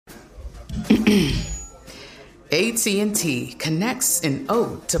AT&T connects an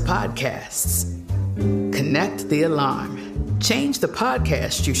ode to podcasts. Connect the alarm. Change the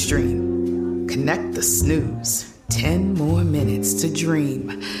podcast you stream. Connect the snooze. 10 more minutes to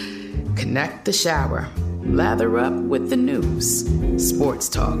dream. Connect the shower. Lather up with the news. Sports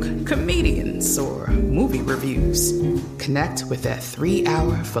talk, comedians, or movie reviews. Connect with that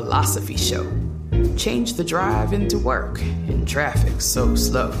 3-hour philosophy show. Change the drive into work in traffic so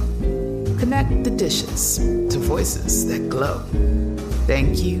slow. Connect the dishes to voices that glow.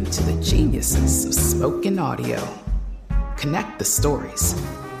 Thank you to the geniuses of spoken audio. Connect the stories.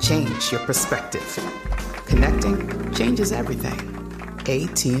 Change your perspective. Connecting changes everything.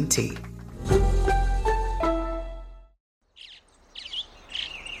 AT&T.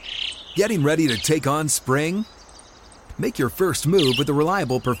 Getting ready to take on spring? Make your first move with the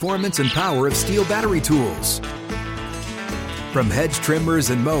reliable performance and power of Steel battery tools. From hedge trimmers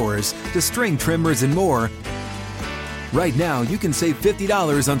and mowers to string trimmers and more, right now you can save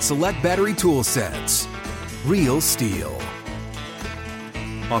 $50 on select battery tool sets. Real Steel.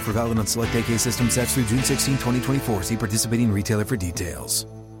 Offer valid on select AK system sets through June 16, 2024. See participating retailer for details.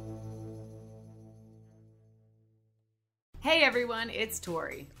 Hey everyone, it's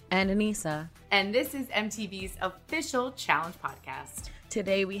Tori. And Anissa. And this is MTV's official Challenge podcast.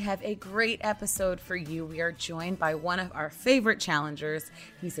 Today we have a great episode for you. We are joined by one of our favorite challengers.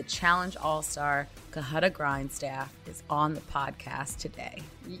 He's a Challenge All-Star. Cohutta Grindstaff is on the podcast today.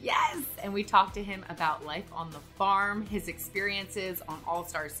 Yes, and we talked to him about life on the farm, his experiences on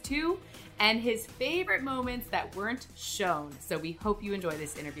All-Stars 2, and his favorite moments that weren't shown. So we hope you enjoy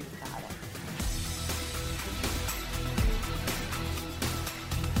this interview with Cohutta.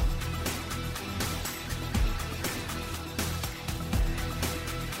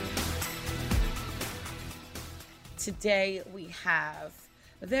 Today we have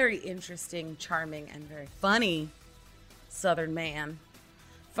a very interesting, charming, and very funny Southern man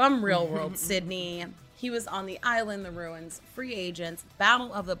from Real World Sydney. He was on The Island, The Ruins, Free Agents,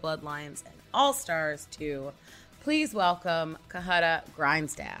 Battle of the Bloodlines, and All Stars 2. Please welcome Cohutta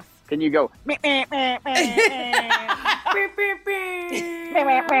Grindstaff. Can you go?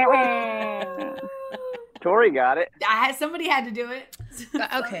 Tori got it. Somebody had to do it.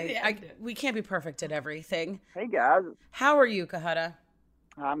 Okay, we can't be perfect at everything. Hey guys, How are you, Cohutta?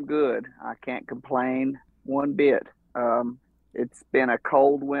 I'm good. I can't complain one bit. It's been a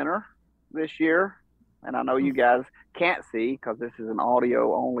cold winter this year, and I know you guys can't see because this is an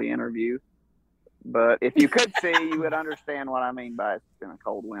audio-only interview. But if you could see, you would understand what I mean by it's been a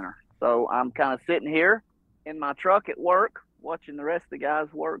cold winter. So I'm kind of sitting here in my truck at work, watching the rest of the guys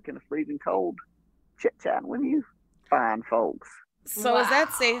work in the freezing cold, chit-chatting with you fine folks. So Is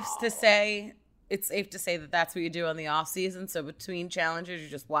that safe to say? It's safe to say that that's what you do on the off season. So between challenges, you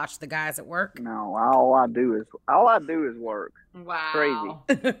just watch the guys at work. No, all I do is work. Wow,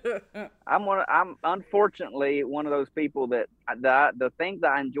 crazy. I'm unfortunately one of those people that the things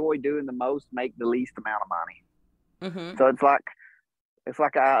I enjoy doing the most make the least amount of money. Mm-hmm. So it's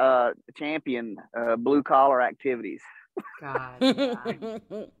like I champion blue collar activities. God.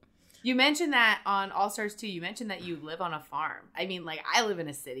 You mentioned that on All Stars 2, you mentioned that you live on a farm. I mean, like, I live in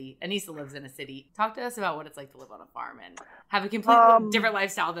a city. Anissa lives in a city. Talk to us about what it's like to live on a farm and have a completely different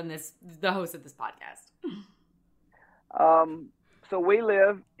lifestyle than the host of this podcast. So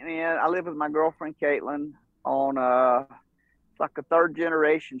I live with my girlfriend, Caitlin, on it's like a third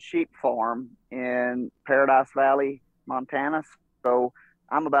generation sheep farm in Paradise Valley, Montana. So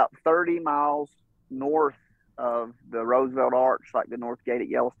I'm about 30 miles north of the Roosevelt Arch, like the North Gate at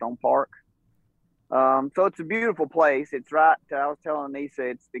Yellowstone Park. So it's a beautiful place. It's right, I was telling Anissa,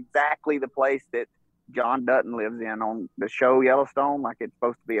 it's exactly the place that John Dutton lives in on the show Yellowstone. Like it's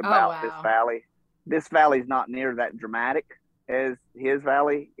supposed to be about this valley. This valley's not near that dramatic as his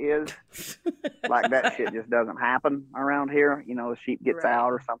valley is. Like that shit just doesn't happen around here. You know, the sheep gets out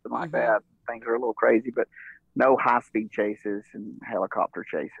or something like that. Things are a little crazy, but no high-speed chases and helicopter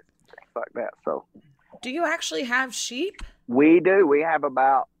chases and things like that. So do you actually have sheep? We do. We have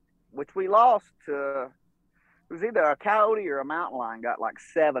which we lost to, it was either a coyote or a mountain lion, got like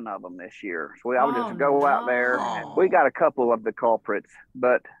 7 of them this year. So I would just go out there, and we got a couple of the culprits,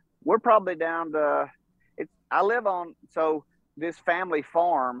 but we're probably down to, I live on, this family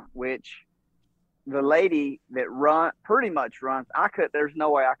farm, which the lady that pretty much runs, there's no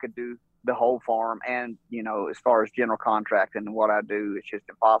way I could do the whole farm. And, you know, as far as general contracting and what I do, it's just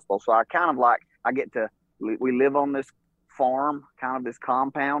impossible. So I kind of we live on this farm, kind of this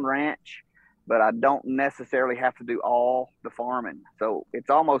compound ranch, but I don't necessarily have to do all the farming. So it's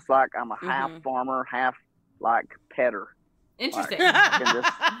almost like I'm a half farmer, half like petter. Interesting.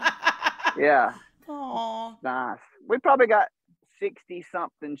 Yeah. Oh, Nice. We probably got 60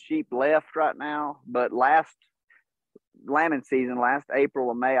 something sheep left right now, but last lambing season, last April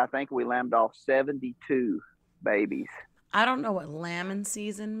and May, I think we lambed off 72 babies. I don't know what lambing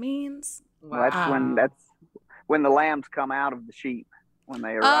season means. Wow. That's when the lambs come out of the sheep when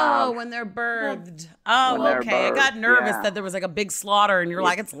they arrive. Oh, when they're birthed. Oh, When they're okay. I got birthed, nervous yeah. that there was like a big slaughter, and you're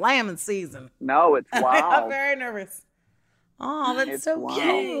like, it's lambing season. No, it's I'm wild. very nervous. Oh, that's It's so wild.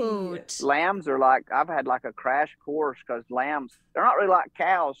 cute. Lambs are like, I've had like a crash course because lambs, they're not really like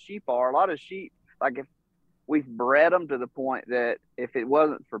cows. Sheep are. A lot of sheep, like if we've bred them to the point that if it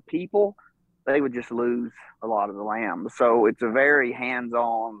wasn't for people, they would just lose a lot of the lambs. So it's a very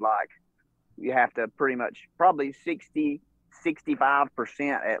hands-on, like you have to pretty much probably 65%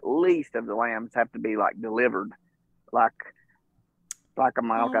 at least of the lambs have to be like delivered like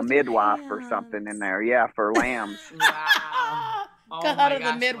a midwife or something in there. Yeah, for lambs. Wow. Oh God my of the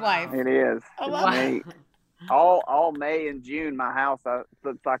gosh, midwife. wow. It is. I It's love neat. All May and June, my house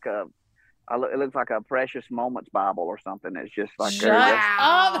looks like it looks like a Precious Moments Bible or something. It's just like Shut they're just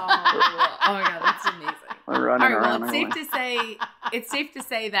Wow. Oh my god, that's amazing. running All right, well, around. it's safe to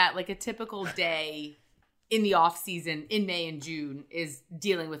say that like a typical day in the off season in May and June is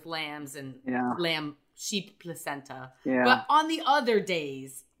dealing with lambs and Yeah. sheep placenta. Yeah. But on the other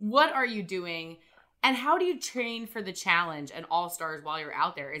days, what are you doing? And how do you train for the challenge and All Stars while you're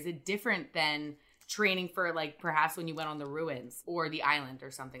out there? Is it different than training for like perhaps when you went on the ruins or the island or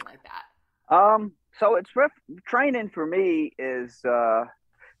something like that? So it's training for me is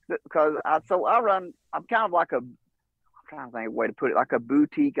because I'm kind of like I'm trying to think of a way to put it, like a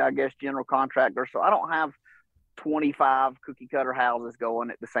boutique, I guess, general contractor. So I don't have 25 cookie cutter houses going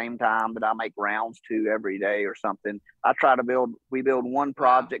at the same time that I make rounds to every day or something. We build one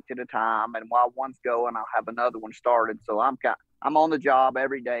project at a time, and while one's going, I'll have another one started. So I'm on the job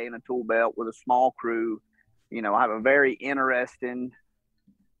every day in a tool belt with a small crew. You know, I have a very interesting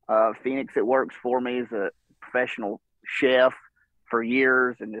Phoenix that works for me is a professional chef for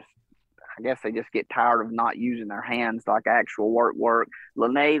years, and I guess they just get tired of not using their hands like actual work.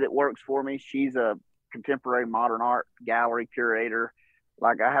 Lene that works for me, she's a contemporary modern art gallery curator.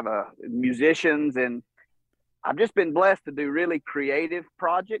 Like I have musicians, and I've just been blessed to do really creative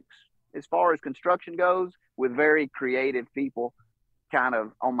projects as far as construction goes with very creative people kind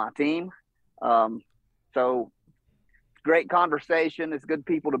of on my team. So great conversation. It's good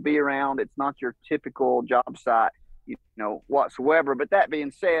people to be around. It's not your typical job site, whatsoever. But that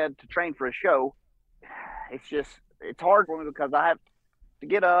being said, to train for a show, it's hard for me because I have to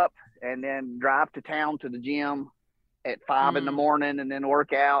get up and then drive to town to the gym at 5 in the morning and then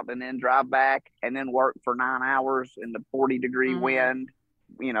work out and then drive back and then work for 9 hours in the 40-degree wind,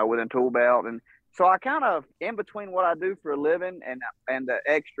 with a tool belt. And so I kind of, in between what I do for a living and the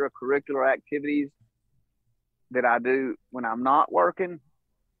extracurricular activities that I do when I'm not working,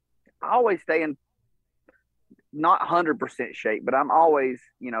 I always stay in not 100% shape, but I'm always,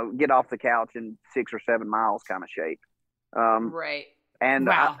 get off the couch in 6 or 7 miles kind of shape. Right. And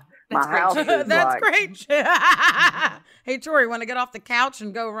wow. my house is That's like, great. Hey, Tori, want to get off the couch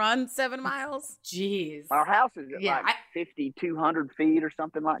and go run 7 miles? Jeez. our house is at 5,200 feet or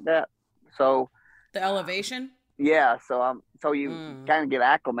something like that. So The elevation? yeah, so you kind of get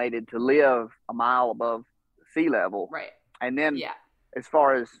acclimated to live a mile above sea level. Right. And then as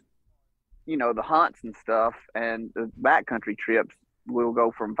far as, the hunts and stuff and the backcountry trips, we'll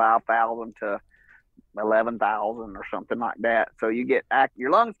go from 5,000 to 11,000 or something like that. So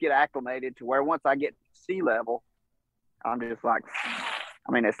your lungs get acclimated to where once I get to sea level, I'm just like,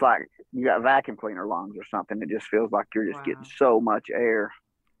 it's like you got vacuum cleaner lungs or something. It just feels like you're just getting so much air,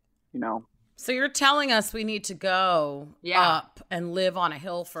 So you're telling us we need to go up and live on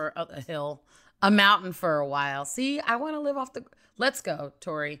a mountain for a while. See, I want to live let's go,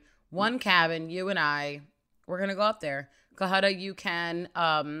 Tori. One cabin, you and I, we're going to go up there. Cohutta, you can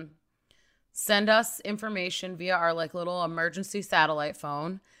send us information via our little emergency satellite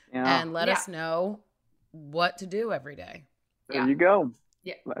phone and let us know what to do every day. There you go.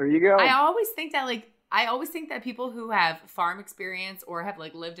 Yeah. There you go. I always think that people who have farm experience or have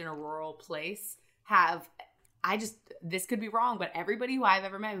lived in a rural place this could be wrong, but everybody who I've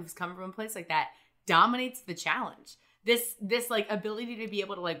ever met who's come from a place like that dominates the challenge. This ability to be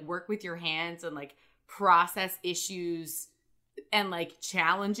able to work with your hands and process issues and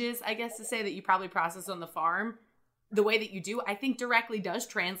challenges, I guess to say, that you probably process on the farm the way that you do, I think directly does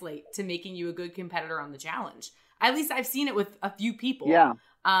translate to making you a good competitor on the challenge. At least I've seen it with a few people. Yeah.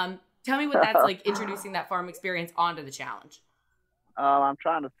 Tell me what that's like, introducing that farm experience onto the challenge. I'm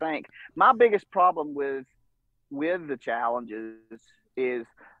trying to think. My biggest problem with the challenges is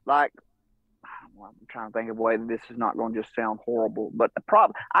I'm trying to think of a way that this is not going to just sound horrible, but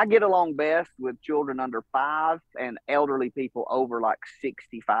I get along best with children under 5 and elderly people over like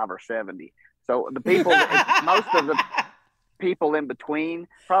 65 or 70. So the people, most of the people in between,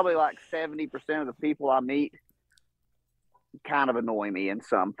 probably like 70% of the people I meet kind of annoy me in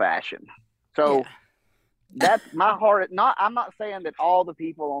some fashion. So that's my heart. I'm not saying that all the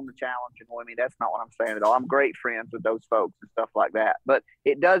people on the challenge annoy me. That's not what I'm saying at all. I'm great friends with those folks and stuff like that. But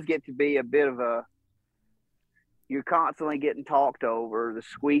it does get to be a bit of you're constantly getting talked over. The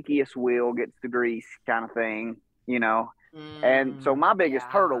squeakiest wheel gets the grease kind of thing, you know? And so my biggest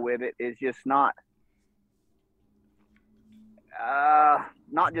hurdle with it is just not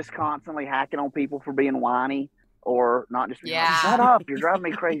just constantly hacking on people for being whiny, or not just shut up, you're driving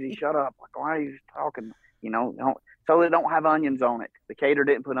me crazy, shut up. Like, why are you talking? You know, so they don't have onions on it. The caterer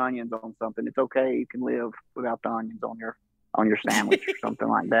didn't put onions on something. It's okay. You can live without the onions on your sandwich or something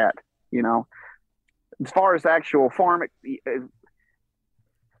like that. You know, as far as actual farming,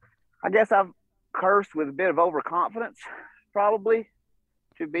 I guess I've cursed with a bit of overconfidence, probably,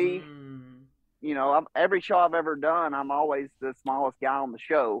 to be, you know, every show I've ever done, I'm always the smallest guy on the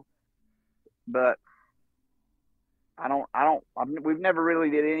show, but we've never really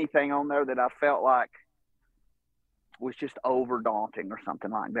did anything on there that I felt like was just over daunting or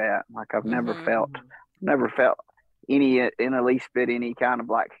something like that. Like I've never felt any in the least bit any kind of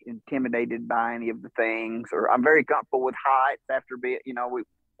like intimidated by any of the things. Or I'm very comfortable with heights after being, you know, we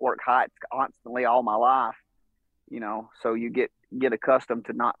work heights constantly all my life, you know, so you get accustomed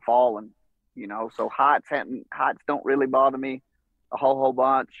to not falling, you know. So heights don't really bother me a whole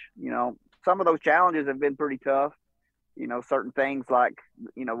bunch, you know. Some of those challenges have been pretty tough, you know, certain things like,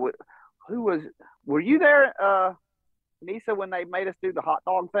 you know, were you there, Nisa, when they made us do the hot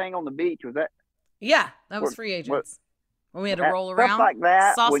dog thing on the beach? Was that? Yeah, that was Free Agents. When we had to roll around. Stuff like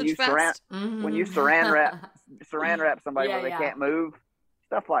that. Sausage when you fest. When you saran wrap somebody where they can't move.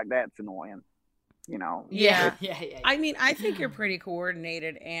 Stuff like that's annoying. You know. Yeah. I mean, I think you're pretty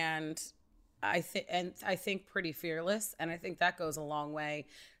coordinated, and I think pretty fearless, and I think that goes a long way.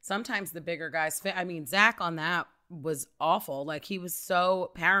 Sometimes the bigger guys I mean, Zach on that was awful. Like, he was so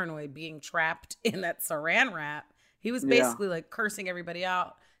paranoid being trapped in that saran wrap. He was basically like cursing everybody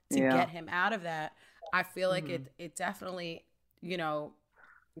out to get him out of that. I feel like it definitely, you know,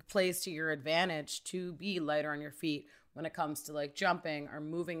 plays to your advantage to be lighter on your feet when it comes to like jumping or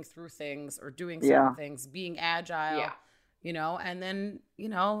moving through things or doing certain things, being agile, you know, and then, you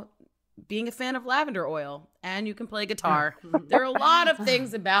know, being a fan of lavender oil, and you can play guitar. There are a lot of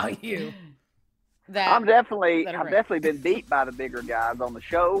things about you that I've definitely been beat by the bigger guys on the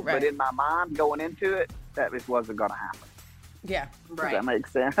show, but in my mind going into it, that just wasn't going to happen. Yeah. Right. Does that make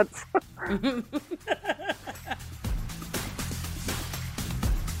sense?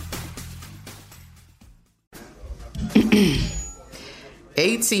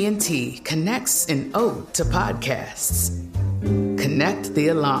 AT&T connects an ode to podcasts. Connect the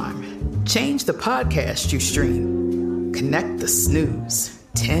alarm. Change the podcast you stream. Connect the snooze.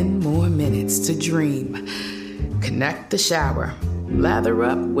 10 more minutes to dream. Connect the shower. Lather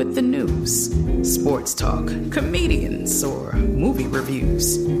up with the news. Sports talk, comedians, or movie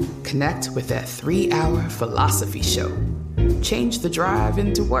reviews. Connect with that 3-hour philosophy show. Change the drive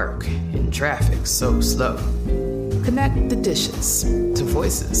into work in traffic so slow. Connect the dishes to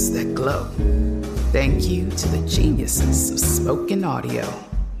voices that glow. Thank you to the geniuses of spoken audio.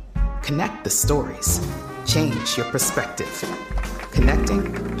 Connect the stories. Change your perspective.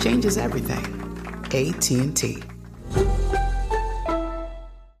 Connecting changes everything. AT&T.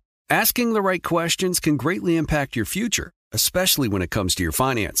 Asking the right questions can greatly impact your future, especially when it comes to your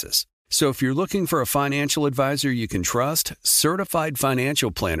finances. So if you're looking for a financial advisor you can trust, certified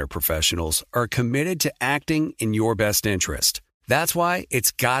financial planner professionals are committed to acting in your best interest. That's why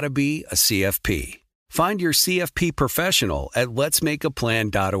it's got to be a CFP. Find your CFP professional at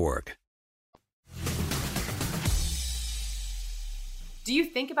letsmakeaplan.org. Do you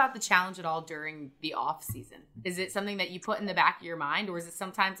think about the challenge at all during the off season? Is it something that you put in the back of your mind, or is it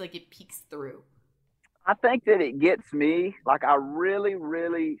sometimes like it peeks through? I think that it gets me. Like, I really,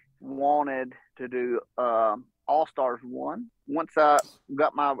 really wanted to do All-Stars 1. Once I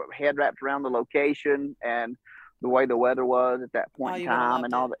got my head wrapped around the location and the way the weather was at that point in time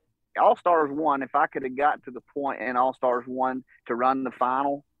and all that. All-Stars 1, if I could have got to the point in All-Stars 1 to run the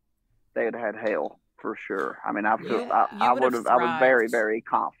final, they would have had hell for sure. I mean, I was very, very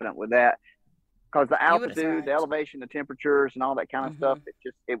confident with that, because the altitude, the elevation, the temperatures, and all that kind of stuff.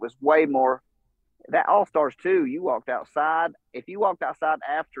 It was way more. That All-Stars 2, you walked outside. If you walked outside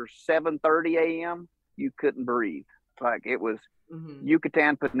after 7:30 a.m., you couldn't breathe. Like, it was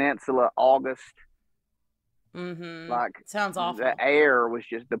Yucatan Peninsula, August, Like, sounds awful. The air was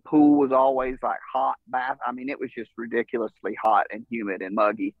just, the pool was always like hot bath. I mean, it was just ridiculously hot and humid and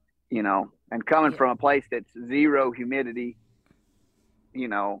muggy, you know, and coming from a place that's zero humidity, you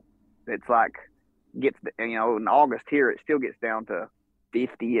know, it's like gets, you know, in August here, it still gets down to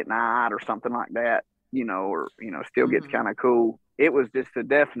 50 at night or something like that, you know, or, you know, still gets kind of cool. It was just a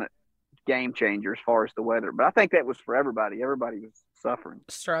definite game changer as far as the weather. But I think that was for everybody. Everybody was suffering.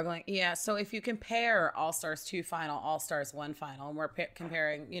 Struggling. Yeah. So if you compare All-Stars 2 final, All-Stars 1 final, and we're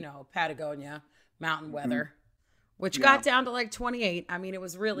comparing, you know, Patagonia mountain weather, which got down to like 28. I mean, it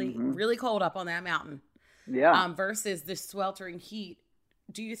was really, really cold up on that mountain. Yeah. Versus the sweltering heat.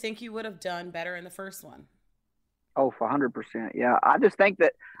 Do you think you would have done better in the first one? Oh, for 100%. Yeah. I just think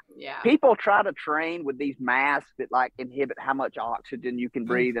that people try to train with these masks that like inhibit how much oxygen you can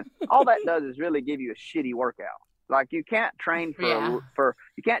breathe. And all that does is really give you a shitty workout. Like you can't train you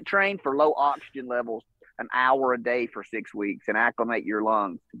can't train for low oxygen levels an hour a day for 6 weeks and acclimate your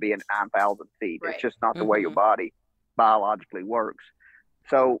lungs to being at 9,000 feet. Right. It's just not the way your body biologically works.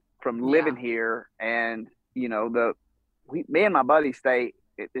 So from living here and, you know, me and my buddy stay,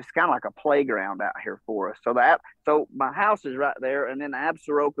 it's kind of like a playground out here for us. So my house is right there, and then the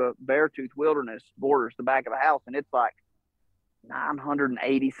Absaroka Beartooth Wilderness borders the back of the house, and it's like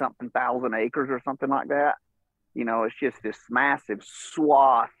 980 something thousand acres or something like that. You know, it's just this massive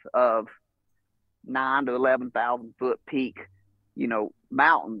swath of 9 to 11,000 foot peak, you know,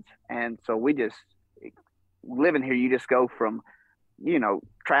 mountains. And so we just living here, you just go from, you know,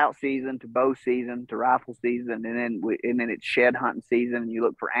 trout season to bow season to rifle season, and then it's shed hunting season, and you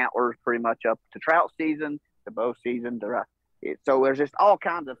look for antlers pretty much up to trout season to bow season to so there's just all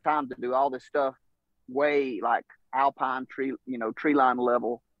kinds of time to do all this stuff, way like alpine tree, you know, tree line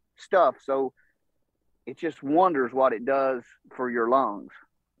level stuff. So it just wonders what it does for your lungs,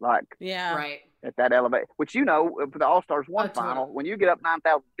 like at that elevation. Which, you know, for the All-Stars 1 final, when you get up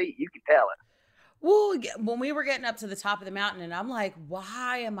 9,000 feet, you can tell it. Well, when we were getting up to the top of the mountain, and I'm like,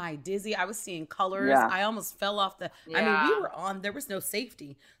 why am I dizzy? I was seeing colors. I almost fell off I mean, there was no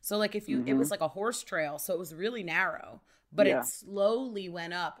safety. So like if you, it was like a horse trail. So it was really narrow, but it slowly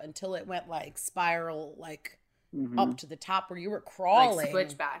went up until it went like spiral, like up to the top where you were crawling. Like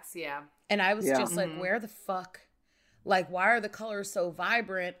switchbacks. Yeah. And I was just like, where the fuck, like, why are the colors so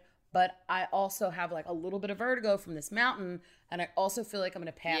vibrant? But I also have like a little bit of vertigo from this mountain, and I also feel like I'm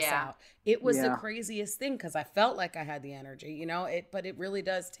going to pass out. It was the craziest thing because I felt like I had the energy, you know, but it really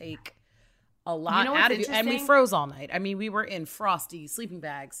does take a lot out of you. And we froze all night. I mean, we were in frosty sleeping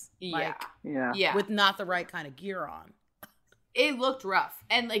bags, with not the right kind of gear on. It looked rough.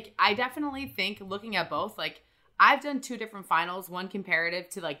 And like, I definitely think looking at both, like I've done 2 different finals, one comparative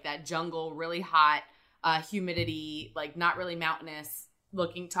to like that jungle, really hot, humidity, like not really mountainous,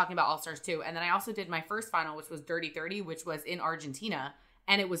 talking about All-Stars 2. And then I also did my first final, which was Dirty 30, which was in Argentina,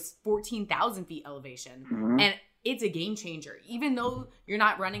 and it was 14,000 feet elevation. And it's a game changer. Even though you're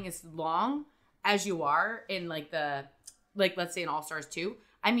not running as long as you are in like let's say in All-Stars 2,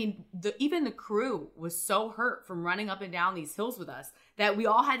 I mean, even the crew was so hurt from running up and down these hills with us that we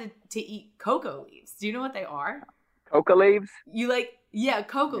all had to eat cocoa leaves. Do you know what they are? Coca leaves?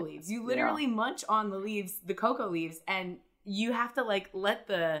 Cocoa leaves. You literally munch on the cocoa leaves, and you have to like let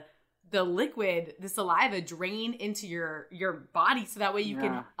the liquid, the saliva, drain into your body so that way you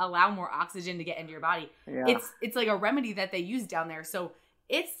can allow more oxygen to get into your body. Yeah. It's like a remedy that they use down there. So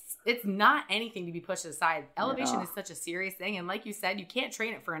it's not anything to be pushed aside. Elevation is such a serious thing, and like you said, you can't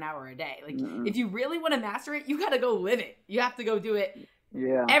train it for an hour a day. Like if you really want to master it, you got to go live it. You have to go do it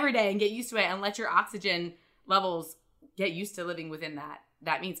every day and get used to it, and let your oxygen levels get used to living within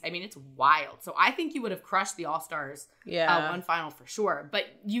that means. I mean, it's wild. So I think you would have crushed the All-Stars 1 final for sure. But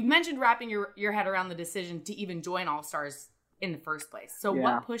you mentioned wrapping your head around the decision to even join All-Stars in the first place. So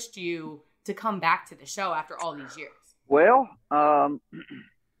what pushed you to come back to the show after all these years? Well,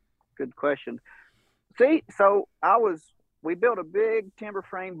 good question. See, so we built a big timber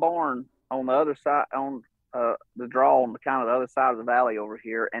frame barn on the other side, on the draw on the kind of the other side of the valley over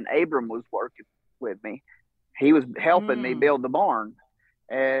here. And Abram was working with me. He was helping me build the barn.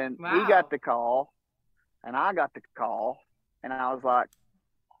 And he got the call, and I got the call, and I was like,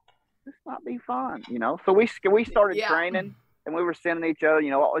 this might be fun, you know? So we started training, and we were sending each other,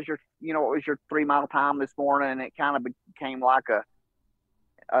 what was your 3 mile time this morning? And it kind of became like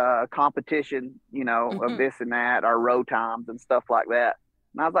a competition, of this and that, our row times and stuff like that.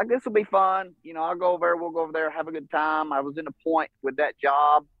 And I was like, this will be fun. I'll go over there. We'll go over there, have a good time. I was in a point with that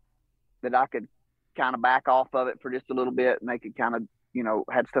job that I could kind of back off of it for just a little bit, and they could kind of,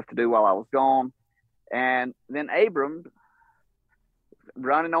 had stuff to do while I was gone. And then Abram,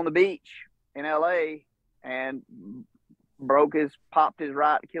 running on the beach in LA, and popped his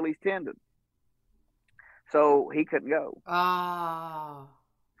right Achilles tendon. So he couldn't go. Oh.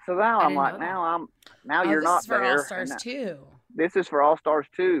 So now I I'm didn't like, know now you're not there. This is for All Stars 2. This is for All Stars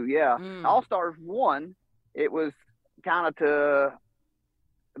 2, yeah. All Stars 1, it was kind of to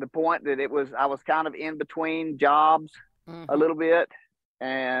the point that I was kind of in between jobs a little bit,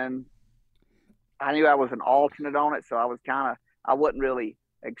 and I knew I was an alternate on it, so I wasn't really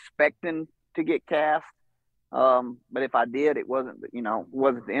expecting to get cast. But if I did, it wasn't the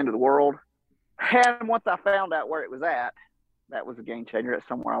end of the world. And once I found out where it was at, that was a game changer. It's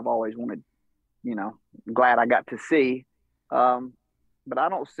somewhere I've always wanted, glad I got to see. But I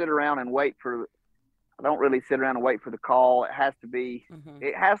don't really sit around and wait for the call. It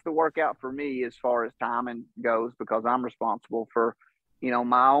has to work out for me as far as timing goes, because I'm responsible for,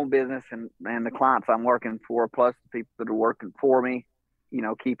 my own business and the clients I'm working for, plus the people that are working for me,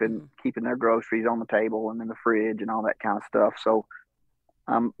 keeping their groceries on the table and in the fridge and all that kind of stuff. So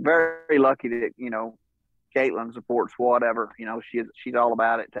I'm very lucky that, Caitlin supports whatever, she's all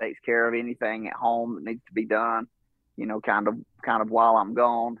about it, takes care of anything at home that needs to be done, kind of while I'm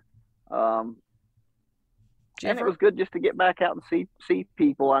gone. And it was good just to get back out and see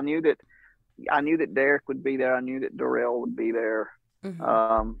people. I knew that Derek would be there. I knew that Darrell would be there.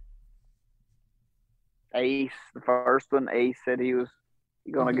 Ace, the first one, Ace said he was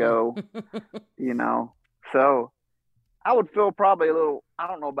going to go, so I would feel probably a little, I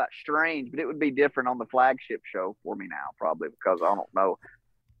don't know about strange, but it would be different on the flagship show for me now, probably, because I don't know.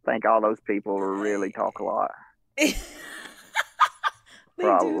 I think all those people really talk a lot. They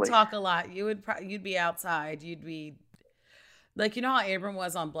do talk a lot. You'd be outside. You'd be like, how Abram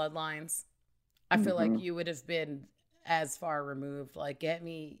was on Bloodlines? I feel like you would have been as far removed. Like, get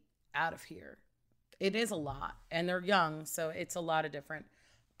me out of here. It is a lot, and they're young, so it's a lot of different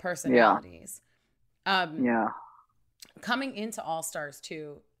personalities. Yeah. Coming into All Stars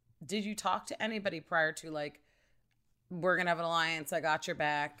 2, did you talk to anybody prior to, like, we're gonna have an alliance, I got your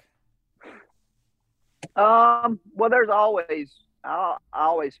back? Well, there's always, I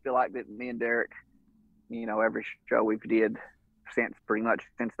always feel like that me and Derek, every show we've did since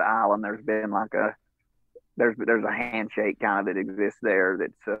the island, there's been like there's a handshake kind of that exists there.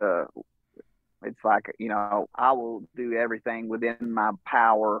 That's it's like, I will do everything within my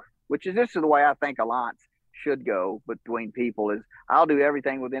power, which is the way I think alliance should go between people, is I'll do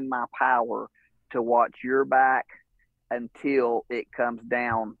everything within my power to watch your back until it comes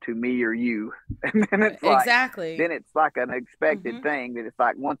down to me or you. And then it's like, exactly. Then it's like an expected thing that it's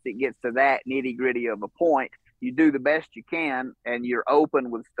like, once it gets to that nitty gritty of a point, you do the best you can and you're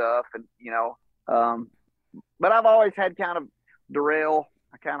open with stuff. And, but I've always had kind of Darrell.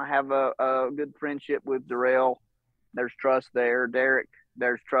 I kind of have a good friendship with Darrell. There's trust there. Derek,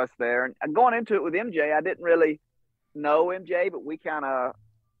 there's trust there. And going into it with MJ, I didn't really know MJ, but we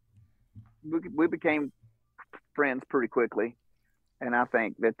became friends pretty quickly. And I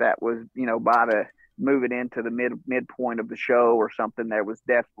think that was, by the moving into the midpoint of the show or something, there was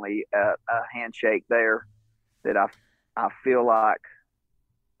definitely a handshake there that I feel like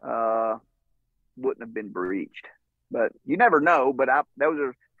wouldn't have been breached. But you never know. But those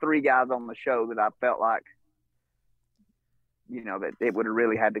are three guys on the show that I felt like, that it would have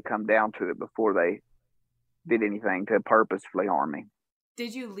really had to come down to it before they did anything to purposefully harm me.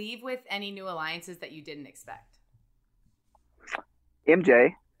 Did you leave with any new alliances that you didn't expect?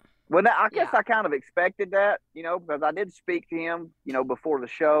 MJ. Well, I guess I kind of expected that, because I did speak to him, before the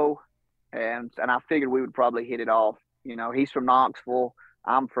show, and I figured we would probably hit it off. He's from Knoxville.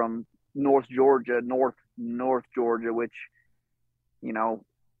 I'm from North Georgia, which,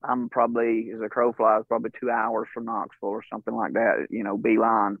 I'm probably, as a crow flies, probably 2 hours from Knoxville or something like that,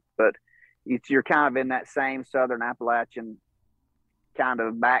 beeline. But you're kind of in that same Southern Appalachian kind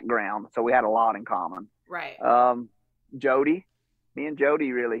of background. So we had a lot in common. Right. Jody, me and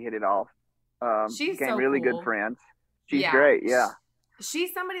Jody really hit it off. She's became so really cool. good friends. She's great. Yeah.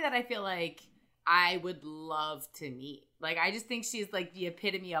 She's somebody that I feel like I would love to meet. Like, I just think she's like the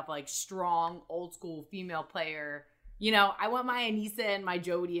epitome of like strong, old school female player. I want my Anissa and my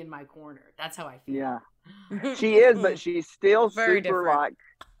Jody in my corner. That's how I feel. Yeah. She is, but she's still Very super different. like,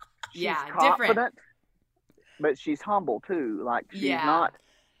 she's confident, different. but she's humble too. Like, she's not,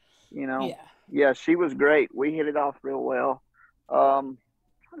 Yeah. Yeah, she was great. We hit it off real well. I'm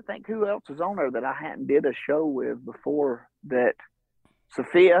trying to think who else was on there that I hadn't did a show with before. That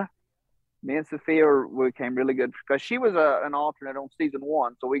Sophia, me and Sophia became really good because she was an alternate on season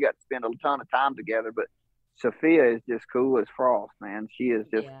 1, so we got to spend a ton of time together. But Sophia is just cool as frost, man. She is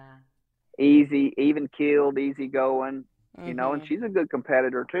just easy, even keeled, easy going. you know, and she's a good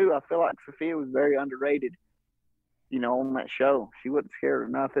competitor too. I feel like Sophia was very underrated, you know, on that show. She wasn't scared of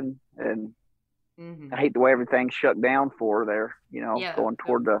nothing, and I hate the way everything shut down for her there, you know, going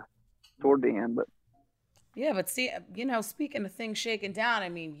toward the end. But yeah, but see, you know, speaking of things shaking down, I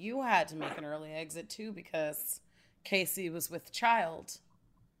mean, you had to make an early exit too because Casey was with child.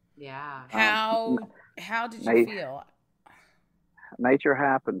 Yeah. How did you feel? Nature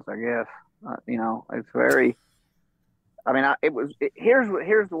happens, I guess. You know, it's very. I mean,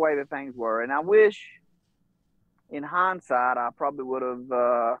 here's the way that things were, and I wish, in hindsight, I probably would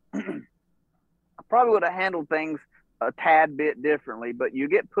have handled things a tad bit differently. But you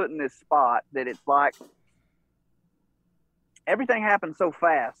get put in this spot that it's like everything happens so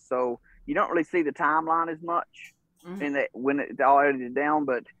fast, so you don't really see the timeline as much when it's all edited down.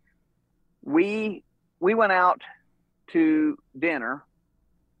 But we went out to dinner,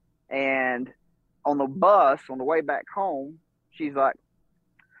 and on the bus on the way back home, she's like,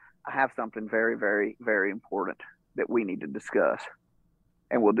 I have something very, very, very important that we need to discuss,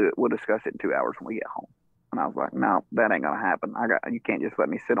 and we'll discuss it in 2 hours when we get home. And I was like, no, that ain't gonna happen. You can't just let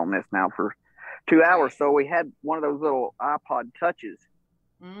me sit on this now for 2 hours. So we had one of those little iPod touches,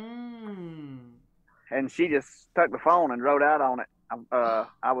 and she just took the phone and wrote out on it,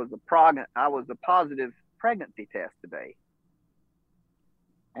 I was a positive pregnancy test today.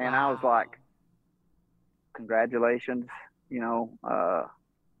 And I was like, congratulations, you know,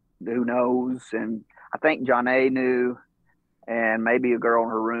 who knows? And I think John A knew, and maybe a girl in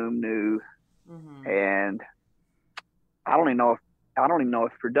her room knew. And I don't even know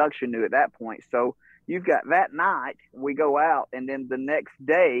if production knew at that point. So you've got that night, we go out, and then the next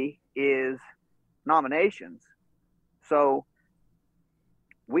day is nominations. So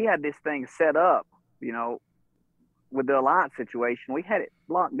we had this thing set up, you know, with the Alliance situation. We had it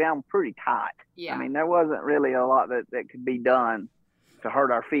locked down pretty tight. Yeah. I mean, there wasn't really a lot that could be done to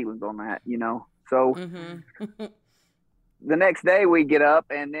hurt our feelings on that, you know. So the next day we get up,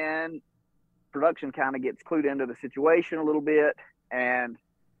 and then production kind of gets clued into the situation a little bit, and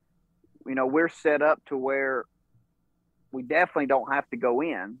you know, we're set up to where we definitely don't have to go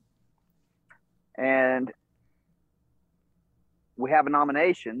in, and we have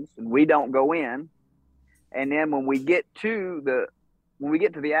nominations and we don't go in. And then when we get to the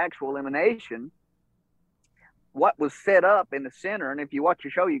actual elimination, what was set up in the center, and if you watch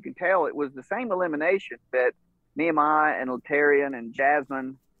your show, you can tell it was the same elimination that Nehemiah and Latarian and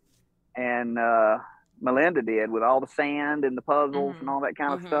Jasmine and Melinda did, with all the sand and the puzzles and all that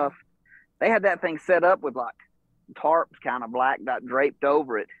kind of stuff. They had that thing set up with like tarps kind of black dot draped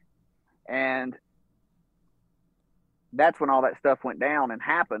over it. And that's when all that stuff went down and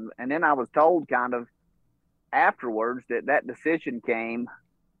happened. And then I was told kind of afterwards that decision came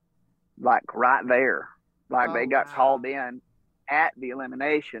like right there. Like they got called in at the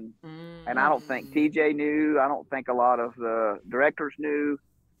elimination. And I don't think TJ knew. I don't think a lot of the directors knew,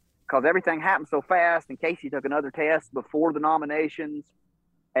 because everything happened so fast, and Casey took another test before the nominations.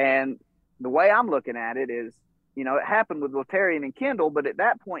 And the way I'm looking at it is, you know, it happened with Latarian and Kendall, but at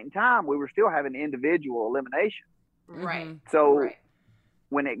that point in time, we were still having individual elimination. Right. So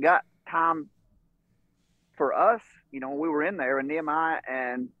when it got time for us, you know, we were in there, and Nehemiah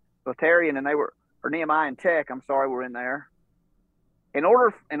and Latarian and Nehemiah and Tech, I'm sorry, were in there. In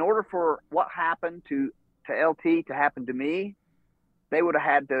order for what happened to LT to happen to me, they would have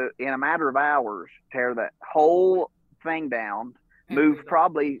had to, in a matter of hours, tear that whole thing down, move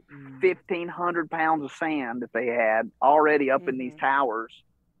probably 1,500 pounds of sand that they had already up in these towers,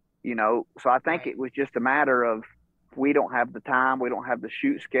 you know. So I think it was just a matter of, we don't have the time, we don't have the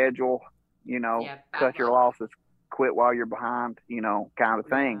shoot schedule, you know, cut your losses, quit while you're behind, you know, kind of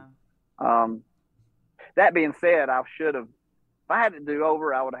thing. That being said, I should have, if I had to do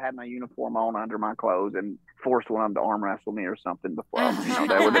over, I would have had my uniform on under my clothes and forced one of them to arm wrestle me or something before, you know,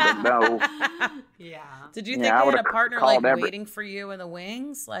 that would have been no. Yeah. Did you think you had a partner like waiting for you in the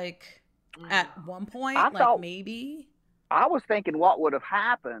wings, like at one point? I thought maybe. I was thinking what would have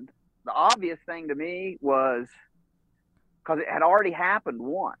happened. The obvious thing to me was, because it had already happened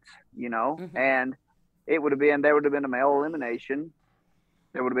once, you know, and there would have been a male elimination.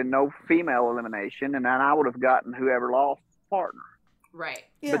 There would have been no female elimination, and then I would have gotten whoever lost partner. Right.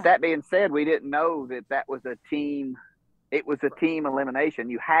 Yeah. But that being said, we didn't know that was a team. It was a team elimination.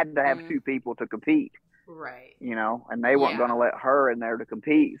 You had to have two people to compete. Right. You know, and they weren't going to let her in there to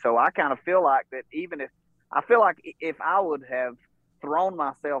compete. So I kind of feel like that, if I would have thrown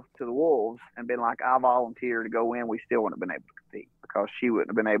myself to the wolves and been like, I volunteer to go in, we still wouldn't have been able to compete, because she wouldn't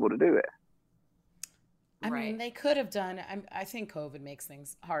have been able to do it. I mean, they could have done. I think COVID makes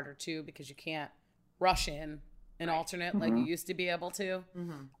things harder too, because you can't rush in an alternate like you used to be able to,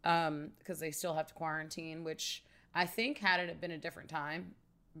 because they still have to quarantine, which I think had it been a different time,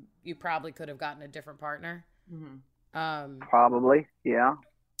 you probably could have gotten a different partner. Probably, yeah.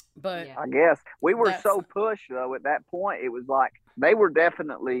 But I guess we were so pushed though at that point. It was like they were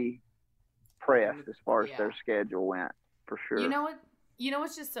definitely pressed as far as their schedule went, for sure. You know what? You know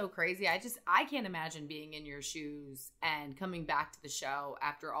what's just so crazy? I can't imagine being in your shoes and coming back to the show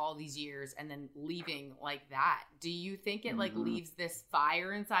after all these years and then leaving like that. Do you think it like leaves this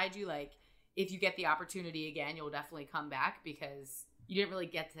fire inside you? Like if you get the opportunity again, you'll definitely come back because you didn't really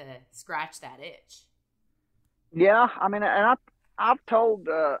get to scratch that itch. Yeah, I mean, and I've told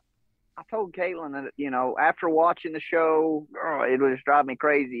Caitlin that, you know, after watching the show, it would just drive me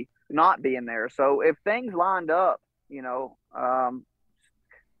crazy not being there. So if things lined up, you know,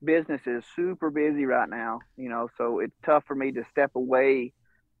 business is super busy right now, you know, so it's tough for me to step away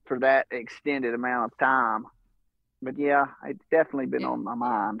for that extended amount of time. But yeah, it's definitely been on my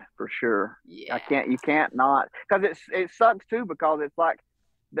mind for sure. Yeah. You can't not, because it sucks too, because it's like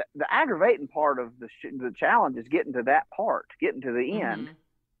the aggravating part of the challenge is getting to that part, getting to the end,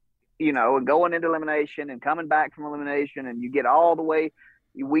 you know, and going into elimination and coming back from elimination, and you get all the way,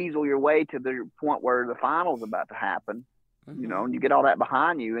 you weasel your way to the point where the final's about to happen. You know, and you get all that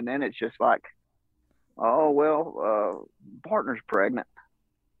behind you, and then it's just like, oh well, partner's pregnant.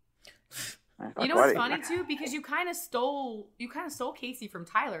 You know what's funny too, because you kind of stole Casey from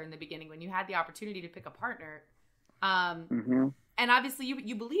Tyler in the beginning when you had the opportunity to pick a partner, and obviously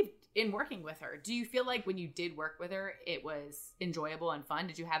you believed in working with her. Do you feel like when you did work with her, it was enjoyable and fun?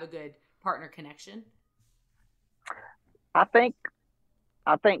 Did you have a good partner connection? I think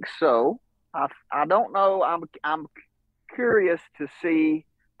so. I don't know. I'm curious to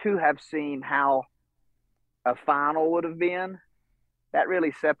have seen how a final would have been. That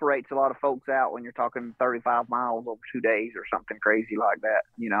really separates a lot of folks out when you're talking 35 miles over 2 days or something crazy like that,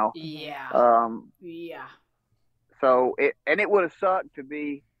 you know? Yeah. So it would have sucked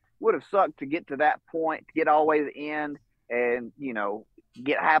to get to that point, to get all the way to the end and, you know,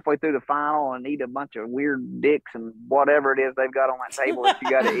 get halfway through the final and eat a bunch of weird dicks and whatever it is they've got on that table that you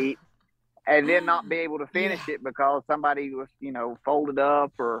got to eat. And then not be able to finish it because somebody was, you know, folded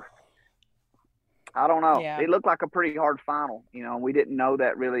up, or I don't know. Yeah. It looked like a pretty hard final, you know. We didn't know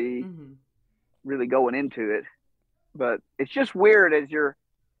that really going into it. But it's just weird it's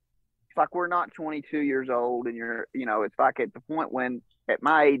like we're not 22 years old, and you know, it's like at the point when at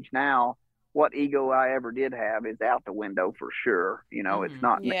my age now, what ego I ever did have is out the window for sure. You know, it's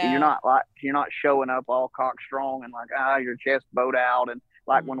not, you're not showing up all cock strong and like, your chest bowed out and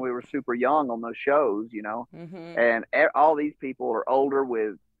like when we were super young on those shows, you know, and all these people are older,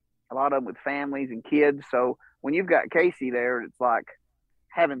 with a lot of them with families and kids. So when you've got Casey there, it's like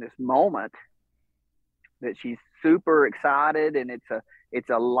having this moment that she's super excited, and it's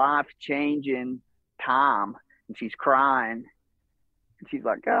a life-changing time, and she's crying, and she's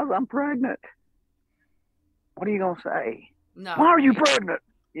like, guys, I'm pregnant. What are you going to say? No. Why are you pregnant?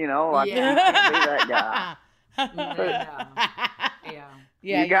 You know, like, I can't be that guy.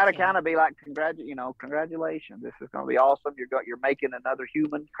 Yeah, you got to kind of be like, congratulations. This is going to be awesome. You're making another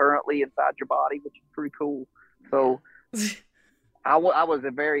human currently inside your body, which is pretty cool. So I was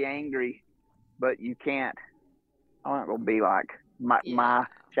very angry, but you can't. I'm not going to be like, my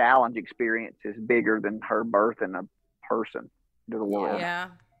challenge experience is bigger than her birthing a person to the world. Yeah.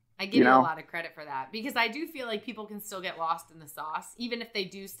 I give you a lot of credit for that, because I do feel like people can still get lost in the sauce, even if they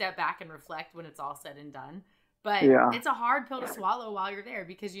do step back and reflect when it's all said and done. But it's a hard pill to swallow while you're there,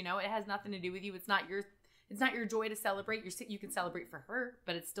 because, you know, it has nothing to do with you. It's not your joy to celebrate. You can celebrate for her,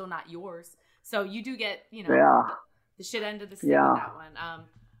 but it's still not yours. So you do get, you know, the shit end of the stick with that one.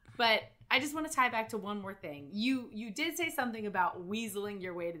 But I just want to tie back to one more thing. You did say something about weaseling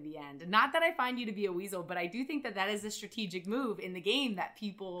your way to the end. Not that I find you to be a weasel, but I do think that is a strategic move in the game that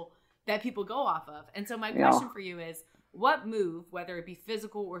people go off of. And so my question for you is, what move, whether it be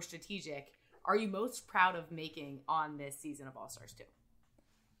physical or strategic, are you most proud of making on this season of All Stars 2?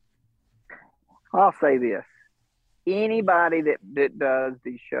 I'll say this. Anybody that does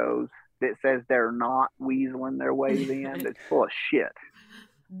these shows that says they're not weaseling their way to the end, it's full of shit.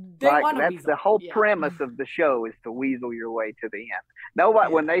 That's the whole premise of the show, is to weasel your way to the end.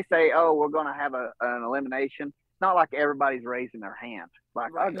 Nobody, when they say, oh, we're going to have an elimination, it's not like everybody's raising their hand. Like,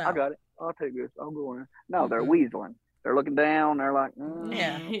 I got it. I'll take this. I'll go in. No, they're weaseling. They're looking down. They're like,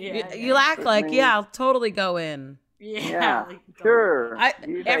 you act like, I'll totally go in. Yeah, like, sure.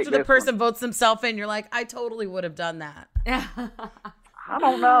 After the person votes themselves in, you're like, I totally would have done that. I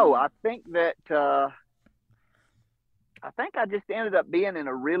don't know. I think that I just ended up being in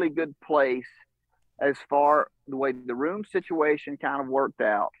a really good place as far the way the room situation kind of worked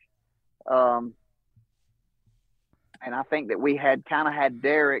out. And I think that we had kind of had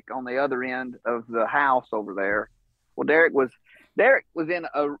Derek on the other end of the house over there. Well, Derek was in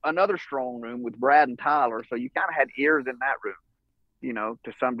another strong room with Brad and Tyler, so you kind of had ears in that room, you know,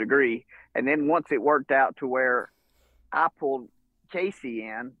 to some degree. And then once it worked out to where I pulled Casey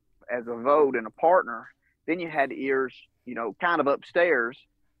in as a vote and a partner, then you had ears, you know, kind of upstairs.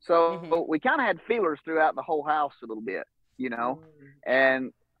 So we kind of had feelers throughout the whole house a little bit, you know.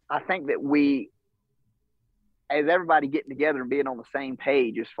 And I think that as everybody getting together and being on the same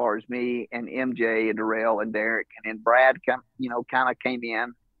page, as far as me and MJ and Darrell and Derek, and then Brad, you know, kind of came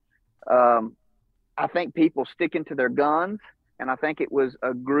in. I think people sticking to their guns, and I think it was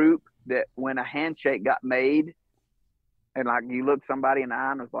a group that when a handshake got made, and like you looked somebody in the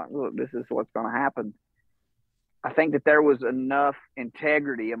eye and was like, look, this is what's going to happen. I think that there was enough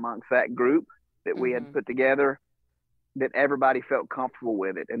integrity amongst that group that we had put together that everybody felt comfortable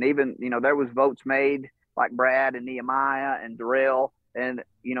with it. And even, you know, there was votes made like Brad and Nehemiah and Darrell and,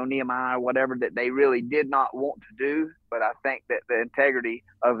 you know, Nehemiah, whatever, that they really did not want to do. But I think that the integrity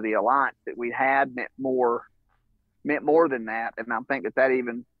of the alliance that we had meant more than that. And I think that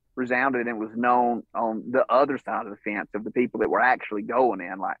even resounded and was known on the other side of the fence of the people that were actually going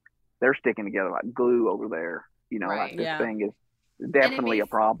in, like they're sticking together like glue over there. You know, like this thing is definitely a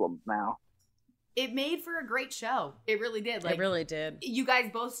problem now. It made for a great show. It really did. Like, it really did. You guys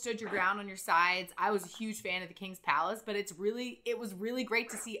both stood your ground on your sides. I was a huge fan of the King's Palace, but it was really great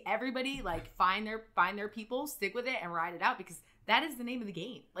to see everybody like find their people, stick with it, and ride it out, because that is the name of the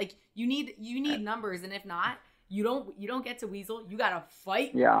game. Like you need numbers, and if not, you don't get to weasel. You gotta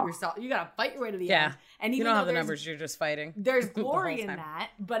fight yourself. You gotta fight your way to the end. And even you don't have the numbers, you're just fighting. There's glory in that,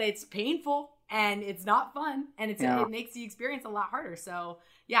 but it's painful and it's not fun, and it makes the experience a lot harder. So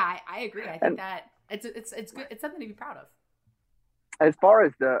yeah, I agree. I think that it's good. It's something to be proud of. As far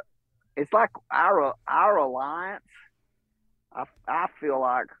as it's like our alliance, I feel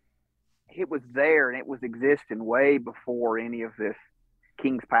like it was there and it was existing way before any of this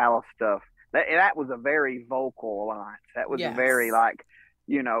King's Palace stuff. That was a very vocal alliance. That was a very like,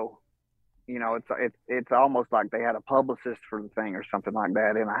 you know, it's almost like they had a publicist for the thing or something like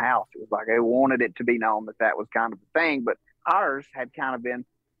that in the house. It was like they wanted it to be known that was kind of the thing. But ours had kind of been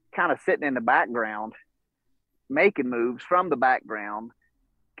sitting in the background, making moves from the background.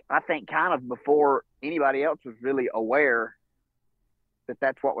 I think kind of before anybody else was really aware that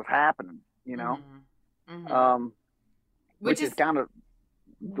that's what was happening. You know, which is kind of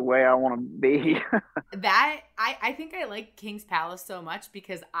the way I want to be. That I think I like King's Palace so much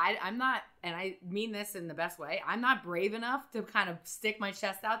because I'm not, and I mean this in the best way, I'm not brave enough to kind of stick my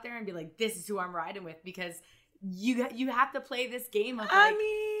chest out there and be like, this is who I'm riding with, because you have to play this game of like,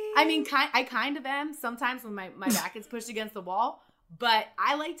 I kind of am sometimes when my back is pushed against the wall, but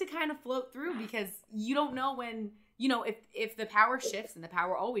I like to kind of float through, because you don't know when, you know, if the power shifts, and the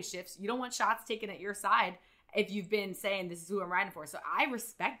power always shifts, you don't want shots taken at your side if you've been saying this is who I'm riding for. So I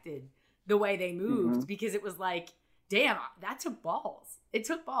respected the way they moved, because it was like, damn, that took balls. It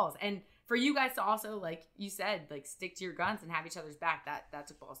took balls. And for you guys to also, like you said, like stick to your guns and have each other's back, that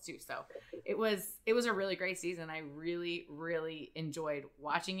took balls too. So it was a really great season. I really, really enjoyed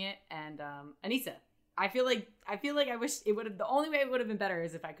watching it. And Anissa, I feel like I wish it would have, the only way it would have been better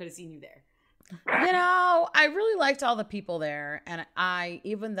is if I could have seen you there. You know, I really liked all the people there, and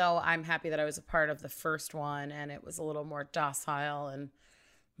even though I'm happy that I was a part of the first one and it was a little more docile and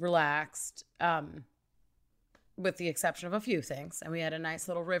relaxed, with the exception of a few things, and we had a nice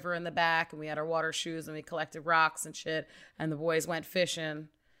little river in the back, and we had our water shoes, and we collected rocks and shit, and the boys went fishing,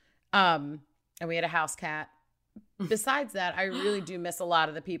 and we had a house cat. Besides that, I really do miss a lot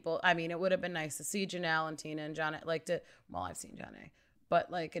of the people. I mean, it would have been nice to see Janelle and Tina and John. I've seen John A. But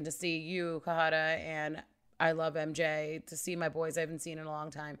and to see you, Kahada, and I love MJ, to see my boys I haven't seen in a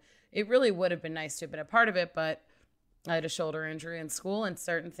long time. It really would have been nice to have been a part of it, but I had a shoulder injury in school and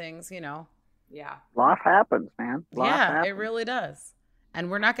certain things, you know. Yeah. Life happens, man. Life happens. It really does.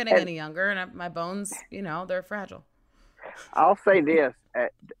 And we're not getting any younger, and my bones, you know, they're fragile. I'll say this.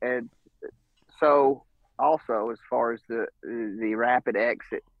 So also, as far as the rapid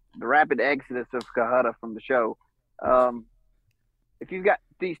exodus of Kahada from the show, if you've got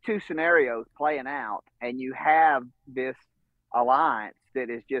these two scenarios playing out and you have this alliance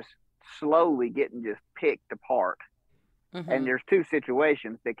that is just slowly getting just picked apart, and there's two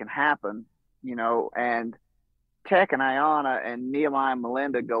situations that can happen, you know, and Tech and Ayana and Nehemiah and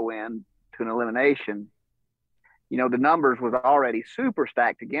Melinda go in to an elimination, you know, the numbers was already super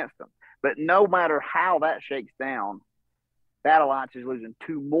stacked against them. But no matter how that shakes down, that alliance is losing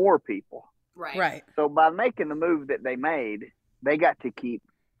two more people. Right. So by making the move that they made, they got to keep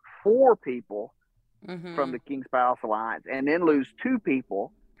 4 people from the King's Palace Alliance and then lose 2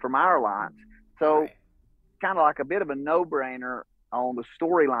 people from our alliance. So kind of like a bit of a no-brainer on the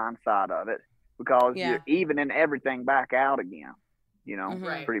storyline side of it, because you're evening everything back out again, you know,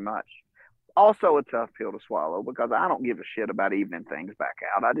 pretty much. Also a tough pill to swallow, because I don't give a shit about evening things back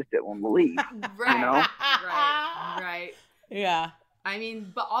out. I just didn't want to leave, right. you know? Right. Yeah. I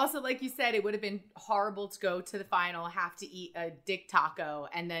mean, but also, like you said, it would have been horrible to go to the final, have to eat a dick taco,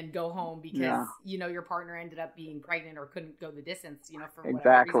 and then go home because, you know, your partner ended up being pregnant or couldn't go the distance, you know, for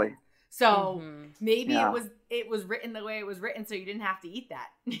whatever reason. So maybe it was written the way it was written, so you didn't have to eat that,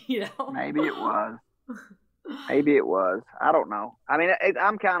 you know? Maybe it was. Maybe it was. I don't know. I mean,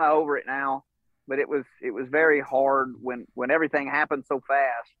 I'm kind of over it now, but it was very hard when everything happened so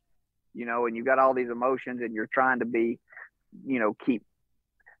fast, you know, and you got all these emotions and you're trying to be, you know, keep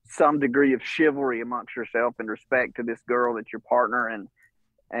some degree of chivalry amongst yourself and respect to this girl that's your partner, and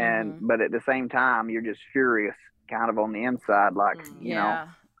but at the same time you're just furious kind of on the inside, like you know.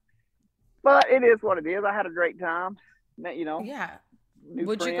 But it is what it is. I had a great time, you know. Yeah.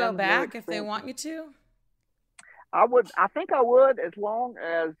 Would you go back if they want you to? I would. I think I would, as long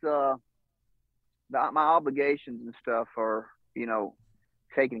as my obligations and stuff are, you know,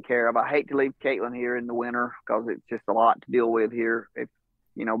 taken care of. I hate to leave Caitlin here in the winter, because it's just a lot to deal with here. If,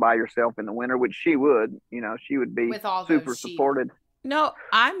 you know, by yourself in the winter, which she would, you know, she would be super supported. No,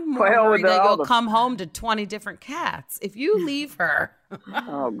 I'm more worried that you'll come home to 20 different cats. If you leave her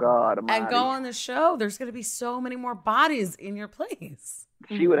oh God almighty, and go on the show, there's going to be so many more bodies in your place.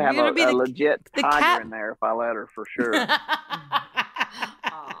 She would have a legit tiger in there if I let her, for sure.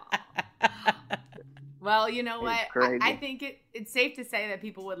 Well, you know what? I think it's safe to say that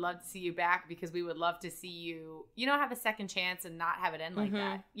people would love to see you back, because we would love to see you, you know, have a second chance and not have it end like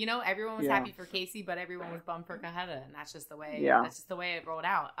that. You know, everyone was happy for Casey, but everyone was bummed for Kaheta, and that's just the way. That's just the way it rolled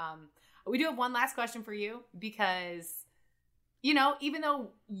out. We do have one last question for you, because, you know, even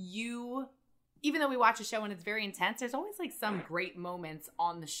though we watch a show and it's very intense, there's always like some great moments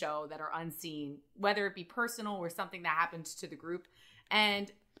on the show that are unseen, whether it be personal or something that happened to the group.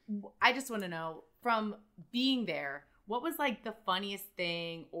 And I just want to know, from being there, what was like the funniest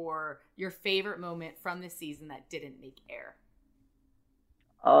thing or your favorite moment from this season that didn't make air?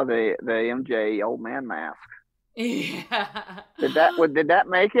 Oh, the MJ old man mask. Yeah. Did that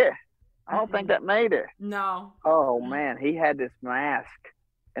make it? I don't think that made it. No. Oh man, he had this mask,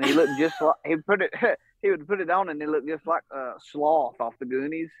 and he looked just like he would put it on, and it looked just like a sloth off the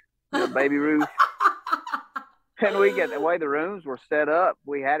Goonies, Baby Ruth. And the way the rooms were set up,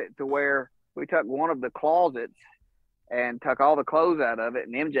 we had it to where we took one of the closets and took all the clothes out of it,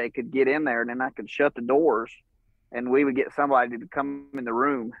 and MJ could get in there, and then I could shut the doors, and we would get somebody to come in the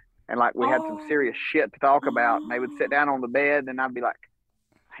room, and like we had some serious shit to talk about, and they would sit down on the bed, and I'd be like,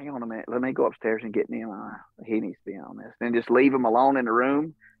 hang on a minute, let me go upstairs and get Nehemiah. He needs to be on this. And just leave him alone in the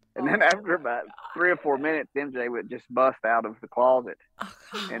room. And then after about 3 or 4 minutes, MJ would just bust out of the closet.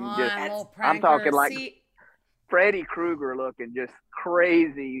 I'm talking like Freddy Krueger looking, just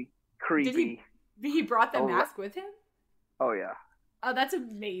crazy, creepy. He brought the mask with him? Oh, yeah. Oh, that's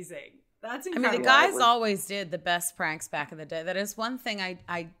amazing. That's incredible. I mean, the guys always did the best pranks back in the day. That is one thing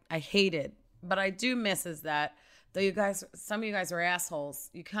I hated, but I do miss, is that though some of you guys are assholes,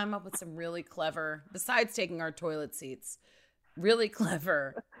 you come up with some really clever, besides taking our toilet seats, really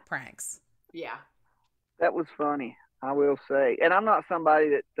clever pranks. Yeah. That was funny, I will say. And I'm not somebody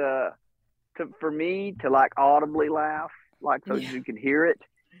that, for me to like audibly laugh, like so you can hear it,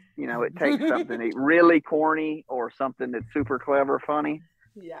 you know, it takes something really corny or something that's super clever funny.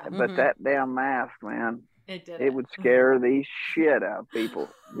 Yeah. But that damn mask, man, it would scare the shit out of people.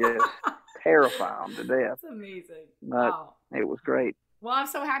 Just terrify them to death. That's amazing. But wow. It was great. Well, I'm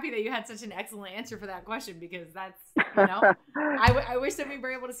so happy that you had such an excellent answer for that question, because that's, you know, I wish that we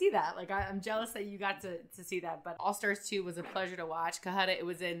were able to see that. Like, I'm jealous that you got to see that. But All Stars 2 was a pleasure to watch. Kaheta, it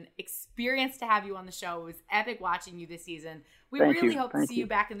was an experience to have you on the show. It was epic watching you this season. We really hope to see you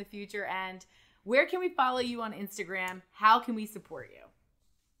back in the future. And where can we follow you on Instagram? How can we support you?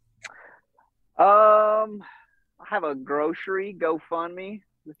 I have a grocery GoFundMe.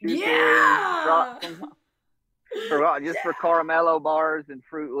 For Caramello bars and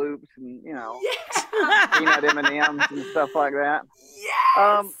Fruit Loops and, you know, peanut M&Ms and stuff like that.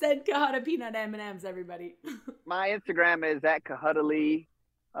 Yes! Send Kaheta peanut M&Ms, everybody. My Instagram is @KahetaLee.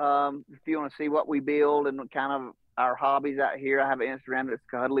 If you want to see what we build and kind of our hobbies out here, I have an Instagram that's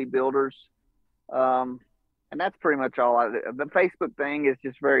KahetaLee Builders. And that's pretty much all I do. The Facebook thing is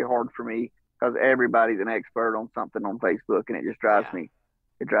just very hard for me, because everybody's an expert on something on Facebook, and it just drives me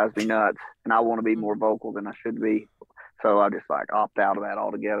It drives me nuts, and I want to be more vocal than I should be. So I just like opt out of that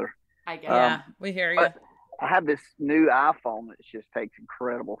altogether. I get Yeah, we hear you. I have this new iPhone that just takes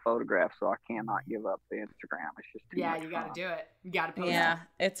incredible photographs, so I cannot give up the Instagram. It's just too much you got fun. to do it. You got to post Yeah,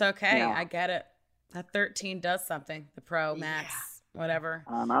 it's okay. Yeah. I get it. That 13 does something. The Pro Max, whatever.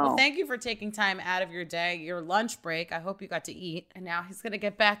 I know. Well, thank you for taking time out of your day, your lunch break. I hope you got to eat. And now he's going to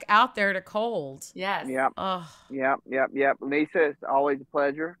get back out there to cold. Yes. Yep. Oh, Yep. Lisa, it's always a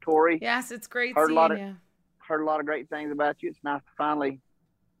pleasure. Tori, yes, it's great Heard a seeing lot of- you. heard a lot of great things about you. It's nice to finally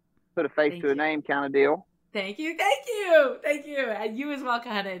put a face Thank to a you. name kind of deal. Thank you. And you as well,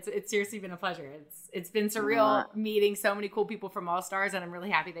 Kahuna. It's seriously been a pleasure. It's been surreal meeting so many cool people from All Stars, and I'm really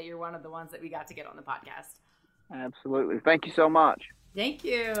happy that you're one of the ones that we got to get on the podcast. Absolutely. Thank you so much. Thank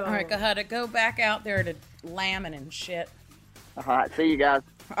you. All right, Kahuna, go back out there to lambing and shit. All right. See you guys.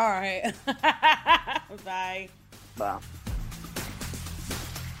 All right. Bye. Bye.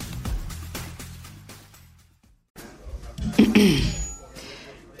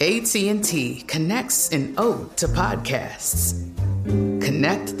 AT&T connects an ode to podcasts.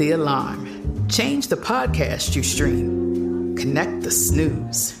 Connect the alarm. Change the podcast you stream. Connect the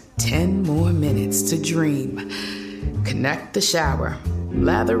snooze. 10 more minutes to dream. Connect the shower.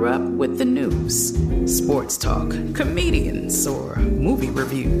 Lather up with the news. Sports talk, comedians, or movie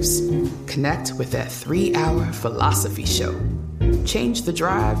reviews. Connect with that 3-hour philosophy show. Change the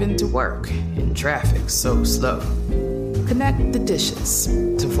drive into work in traffic so slow. Connect the dishes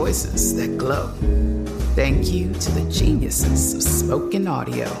to voices that glow. Thank you to the geniuses of spoken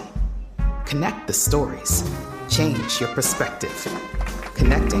audio. Connect the stories. Change your perspective.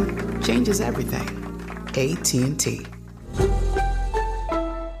 Connecting changes everything. AT&T.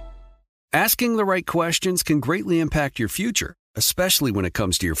 Asking the right questions can greatly impact your future, especially when it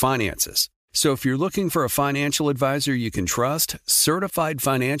comes to your finances. So if you're looking for a financial advisor you can trust, certified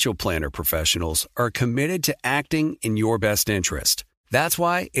financial planner professionals are committed to acting in your best interest. That's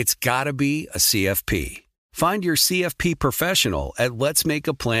why it's got to be a CFP. Find your CFP professional at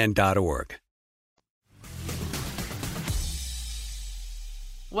letsmakeaplan.org.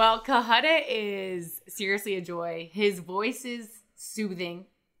 Well, Kahuna is seriously a joy. His voice is soothing.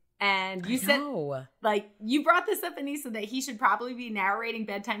 And you said, you brought this up, Anissa, that he should probably be narrating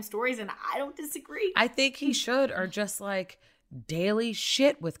bedtime stories, and I don't disagree. I think he should, or just like daily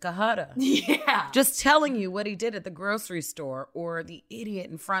shit with Kahuna. Yeah. Just telling you what he did at the grocery store, or the idiot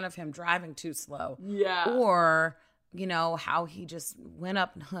in front of him driving too slow. Yeah. Or, how he just went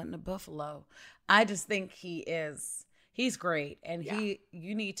up and hunting a buffalo. I just think he's great. And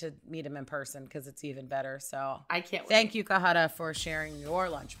you need to meet him in person because it's even better. So I can't wait. Thank you, Kahuna, for sharing your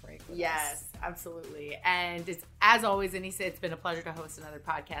lunch break with us. Yes, absolutely. And it's, as always, Anissa, it's been a pleasure to host another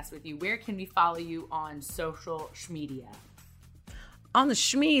podcast with you. Where can we follow you on social media? On the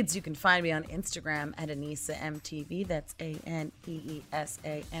Schmeeds, you can find me on Instagram at Anissa MTV. That's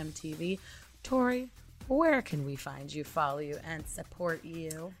ANEESA MTV. Tori, where can we find you, follow you, and support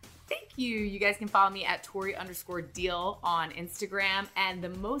you? Thank you. You guys can follow me at Tori_Deal on Instagram. And the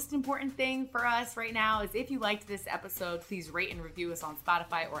most important thing for us right now is if you liked this episode, please rate and review us on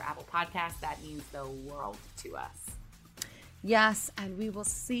Spotify or Apple Podcasts. That means the world to us. Yes, and we will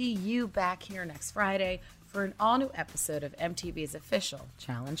see you back here next Friday for an all-new episode of MTV's official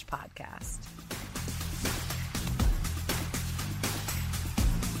Challenge podcast.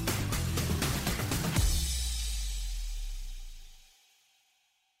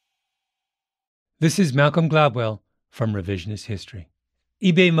 This is Malcolm Gladwell from Revisionist History.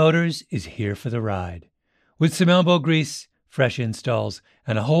 eBay Motors is here for the ride. With some elbow grease, fresh installs,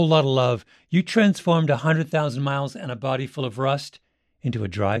 and a whole lot of love, you transformed 100,000 miles and a body full of rust into a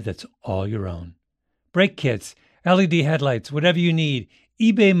drive that's all your own. Brake kits, LED headlights, whatever you need,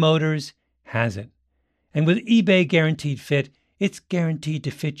 eBay Motors has it. And with eBay Guaranteed Fit, it's guaranteed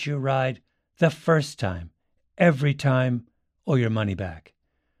to fit your ride the first time, every time, or your money back.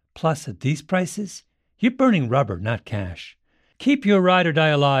 Plus, at these prices, you're burning rubber, not cash. Keep your ride or die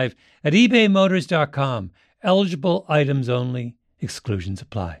alive at ebaymotors.com. Eligible items only. Exclusions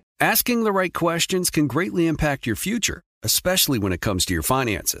apply. Asking the right questions can greatly impact your future, especially when it comes to your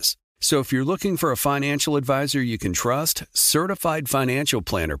finances. So if you're looking for a financial advisor you can trust, certified financial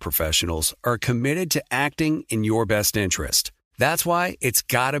planner professionals are committed to acting in your best interest. That's why it's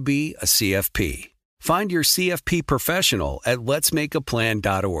got to be a CFP. Find your CFP professional at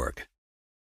letsmakeaplan.org.